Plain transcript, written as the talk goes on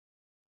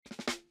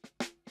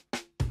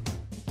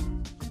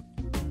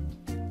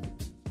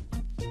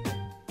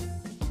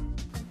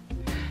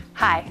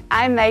Hi,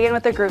 I'm Megan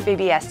with the Group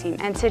VBS team,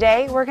 and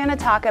today we're going to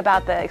talk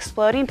about the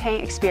exploding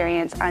paint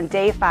experience on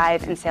day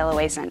 5 in Sail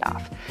Away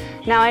Sendoff.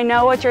 Now I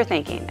know what you're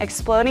thinking,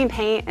 exploding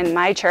paint in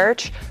my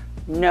church?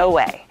 No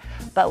way.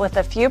 But with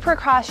a few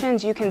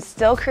precautions, you can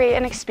still create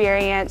an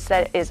experience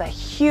that is a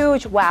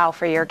huge wow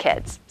for your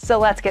kids. So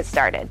let's get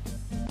started.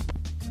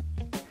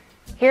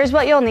 Here's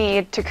what you'll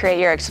need to create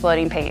your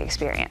exploding paint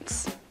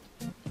experience.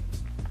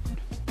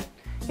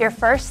 Your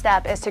first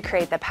step is to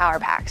create the power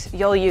packs.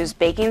 You'll use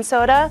baking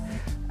soda,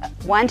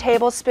 1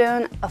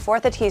 tablespoon,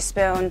 1/4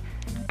 teaspoon,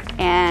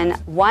 and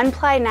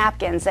 1-ply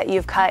napkins that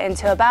you've cut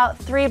into about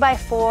 3 by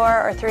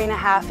 4 or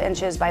 3.5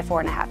 inches by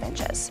 4.5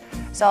 inches.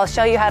 So I'll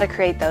show you how to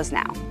create those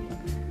now.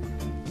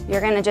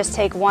 You're going to just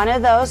take one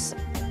of those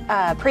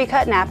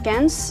pre-cut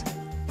napkins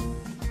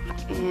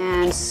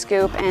and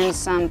scoop in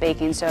some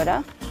baking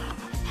soda.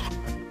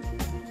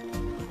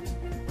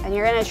 And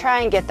you're going to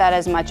try and get that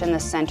as much in the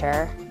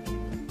center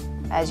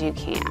as you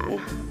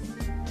can.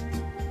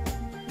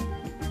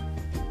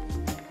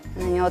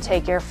 And then you'll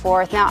take your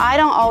 1/4. Now I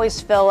don't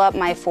always fill up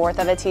my 1/4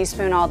 of a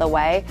teaspoon all the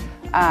way,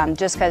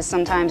 just because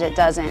sometimes it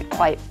doesn't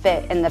quite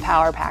fit in the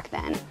power pack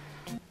then.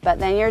 But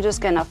then you're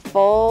just gonna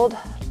fold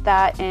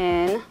that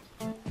in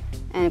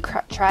and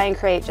try and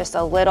create just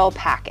a little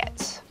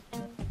packet.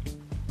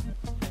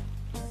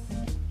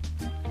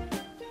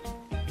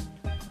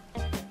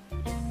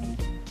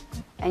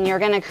 And you're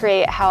gonna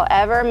create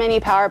however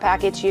many power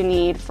packets you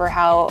need for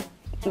how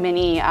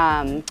many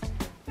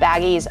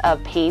baggies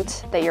of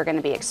paint that you're gonna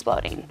be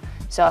exploding.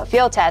 So at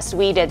field test,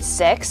 we did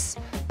 6,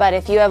 but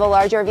if you have a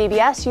larger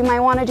VBS, you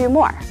might wanna do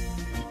more.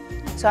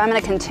 So I'm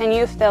gonna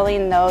continue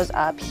filling those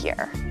up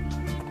here.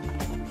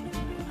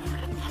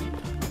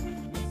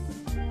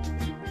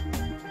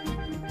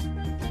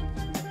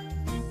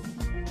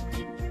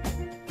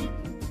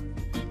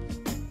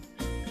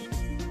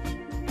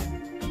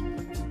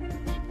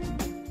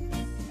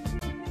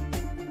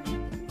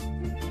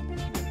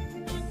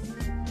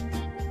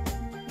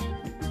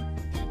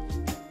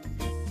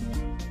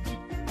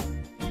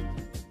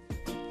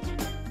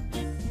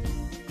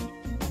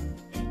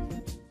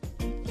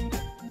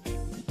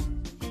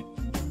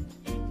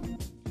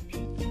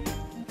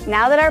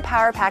 Now that our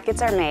power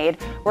packets are made,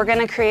 we're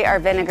gonna create our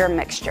vinegar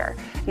mixture.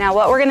 Now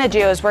what we're gonna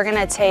do is we're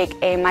gonna take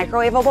a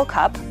microwavable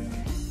cup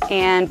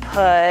and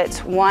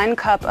put 1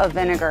 cup of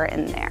vinegar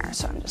in there.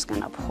 So I'm just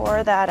gonna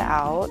pour that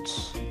out.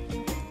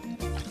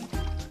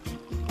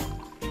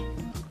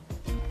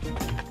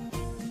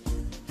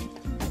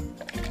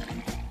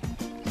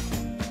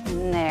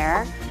 In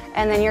there.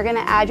 And then you're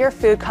gonna add your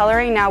food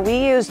coloring. Now we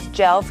use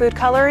gel food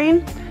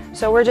coloring,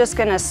 so we're just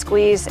gonna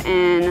squeeze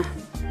in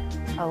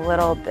a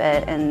little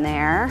bit in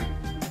there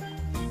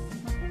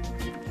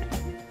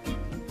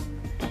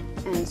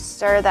and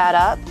stir that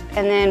up.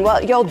 And then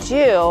what you'll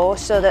do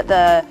so that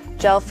the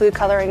gel food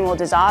coloring will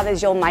dissolve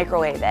is you'll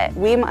microwave it.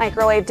 We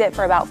microwaved it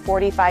for about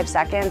 45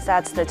 seconds.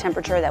 That's the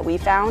temperature that we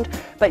found,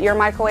 but your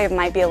microwave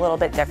might be a little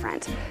bit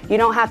different. You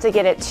don't have to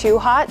get it too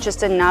hot,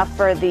 just enough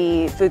for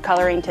the food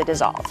coloring to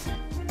dissolve.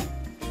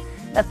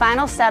 The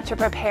final step to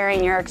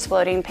preparing your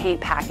exploding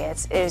paint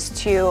packets is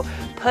to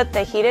put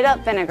the heated up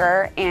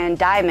vinegar and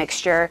dye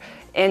mixture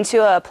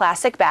into a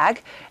plastic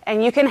bag,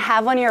 and you can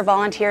have one of your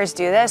volunteers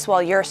do this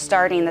while you're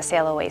starting the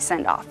Sail Away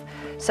Sendoff.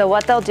 So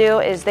what they'll do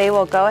is they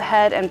will go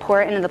ahead and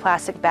pour it into the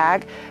plastic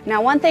bag.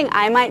 Now one thing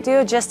I might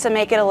do just to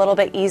make it a little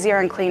bit easier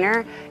and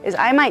cleaner is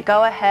I might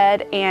go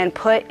ahead and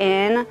put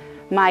in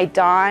my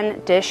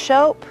Dawn dish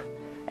soap,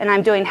 and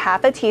I'm doing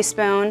 1/2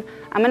 teaspoon.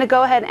 I'm gonna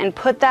go ahead and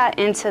put that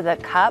into the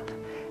cup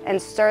and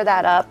stir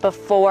that up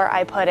before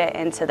I put it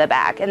into the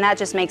bag. And that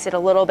just makes it a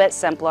little bit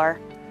simpler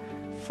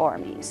for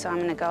me. So I'm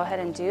gonna go ahead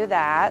and do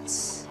that.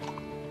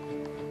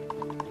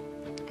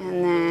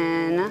 And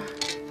then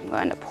I'm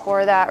going to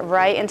pour that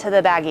right into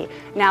the baggie.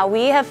 Now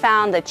we have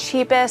found the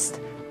cheapest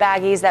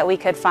baggies that we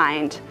could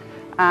find.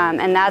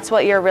 And that's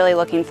what you're really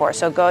looking for.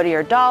 So go to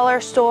your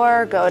dollar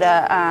store, go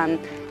to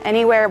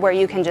anywhere where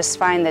you can just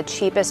find the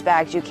cheapest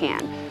bags you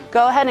can.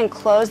 Go ahead and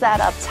close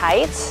that up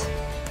tight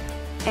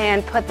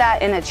and put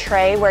that in a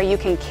tray where you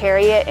can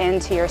carry it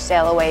into your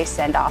Sail Away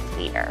Sendoff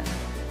theater.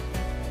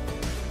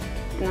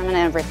 And I'm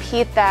gonna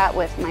repeat that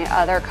with my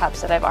other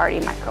cups that I've already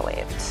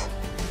microwaved.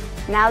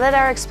 Now that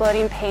our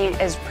exploding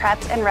paint is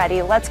prepped and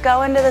ready, let's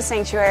go into the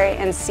sanctuary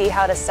and see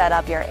how to set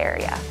up your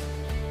area.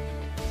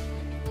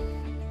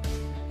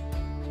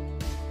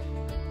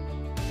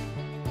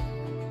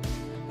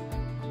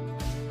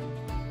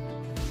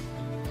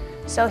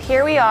 So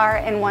here we are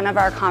in one of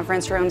our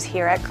conference rooms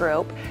here at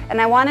Group, and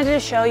I wanted to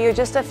show you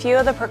just a few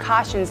of the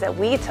precautions that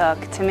we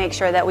took to make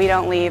sure that we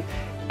don't leave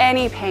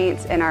any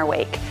paints in our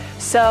wake.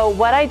 So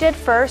what I did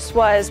first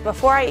was,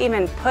 before I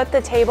even put the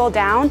table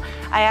down,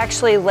 I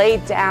actually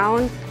laid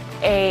down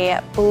a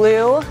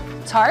blue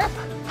tarp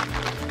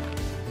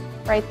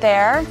right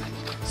there.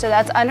 So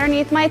that's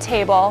underneath my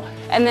table,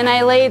 and then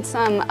I laid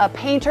a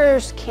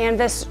painter's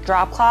canvas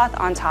drop cloth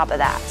on top of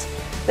that.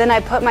 Then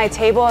I put my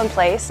table in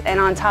place, and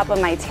on top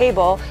of my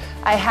table,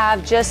 I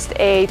have just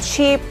a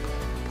cheap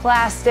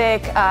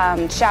plastic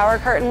shower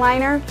curtain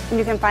liner.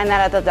 You can find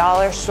that at the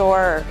dollar store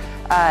or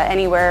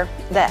anywhere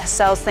that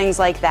sells things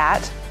like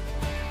that.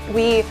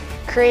 We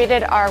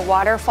created our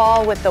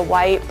waterfall with the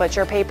white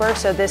butcher paper,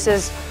 so this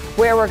is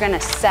where we're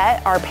gonna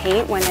set our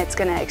paint when it's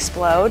gonna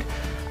explode.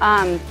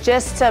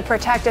 Just to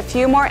protect a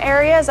few more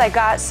areas, I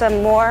got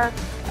some more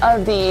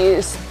of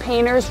these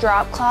painter's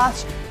drop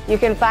cloths. You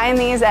can find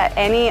these at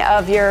any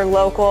of your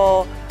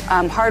local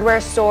hardware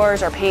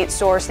stores or paint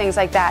stores, things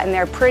like that, and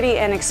they're pretty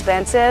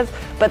inexpensive,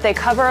 but they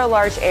cover a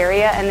large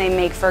area and they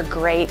make for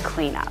great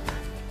cleanup.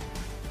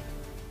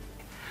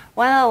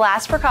 One of the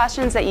last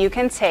precautions that you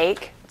can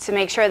take to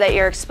make sure that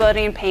your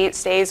exploding paint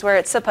stays where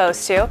it's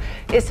supposed to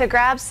is to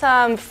grab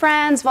some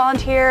friends,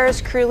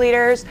 volunteers, crew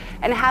leaders,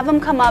 and have them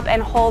come up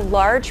and hold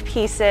large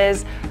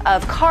pieces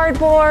of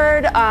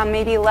cardboard,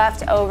 maybe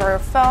leftover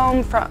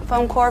foam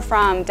core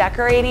from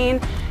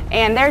decorating,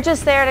 and they're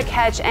just there to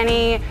catch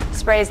any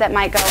sprays that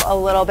might go a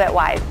little bit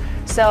wide.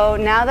 So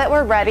now that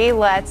we're ready,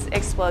 let's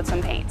explode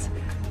some paint.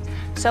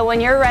 So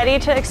when you're ready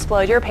to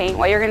explode your paint,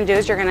 what you're gonna do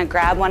is you're gonna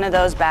grab one of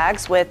those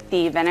bags with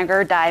the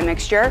vinegar dye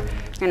mixture.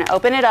 You're gonna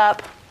open it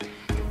up,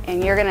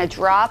 and you're gonna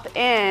drop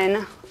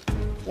in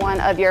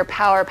one of your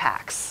power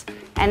packs.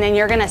 And then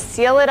you're gonna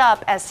seal it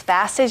up as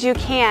fast as you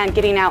can,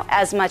 getting out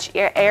as much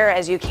air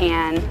as you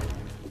can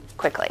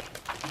quickly.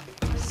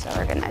 So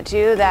we're gonna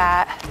do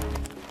that.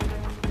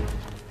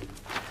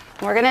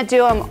 We're gonna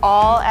do them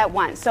all at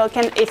once. So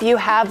if you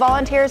have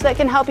volunteers that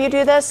can help you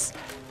do this,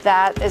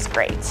 that is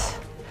great.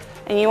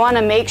 And you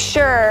wanna make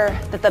sure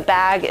that the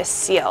bag is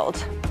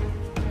sealed.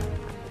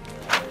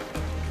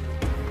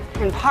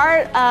 And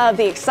part of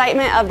the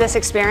excitement of this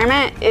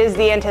experiment is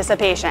the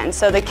anticipation.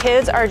 So the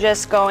kids are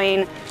just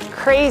going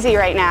crazy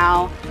right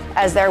now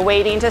as they're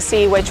waiting to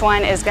see which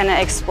one is gonna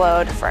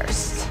explode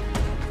first.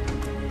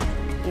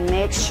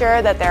 Make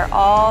sure that they're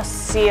all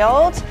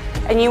sealed,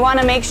 and you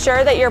wanna make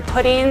sure that you're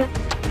putting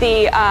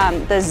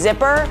the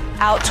zipper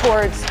out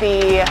towards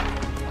the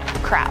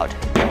crowd.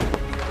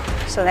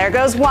 So there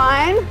goes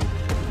one.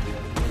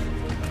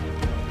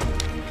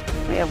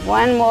 We have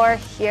one more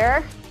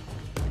here.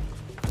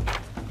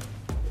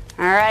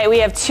 All right, we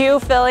have two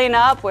filling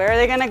up. Where are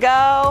they gonna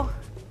go?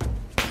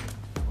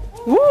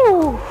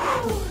 Woo!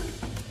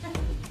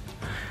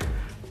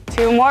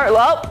 Two more.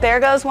 Oh, there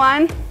goes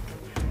one.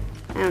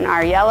 And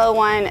our yellow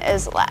one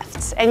is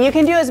left. And you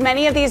can do as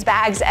many of these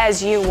bags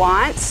as you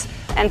want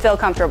and feel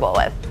comfortable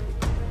with.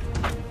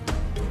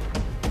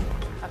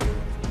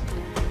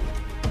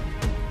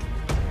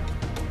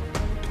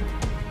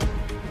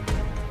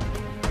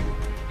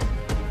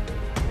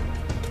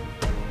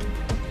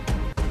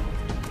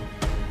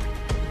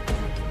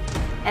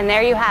 And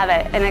there you have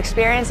it, an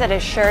experience that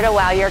is sure to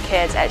wow your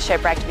kids at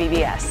Shipwrecked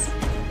VBS.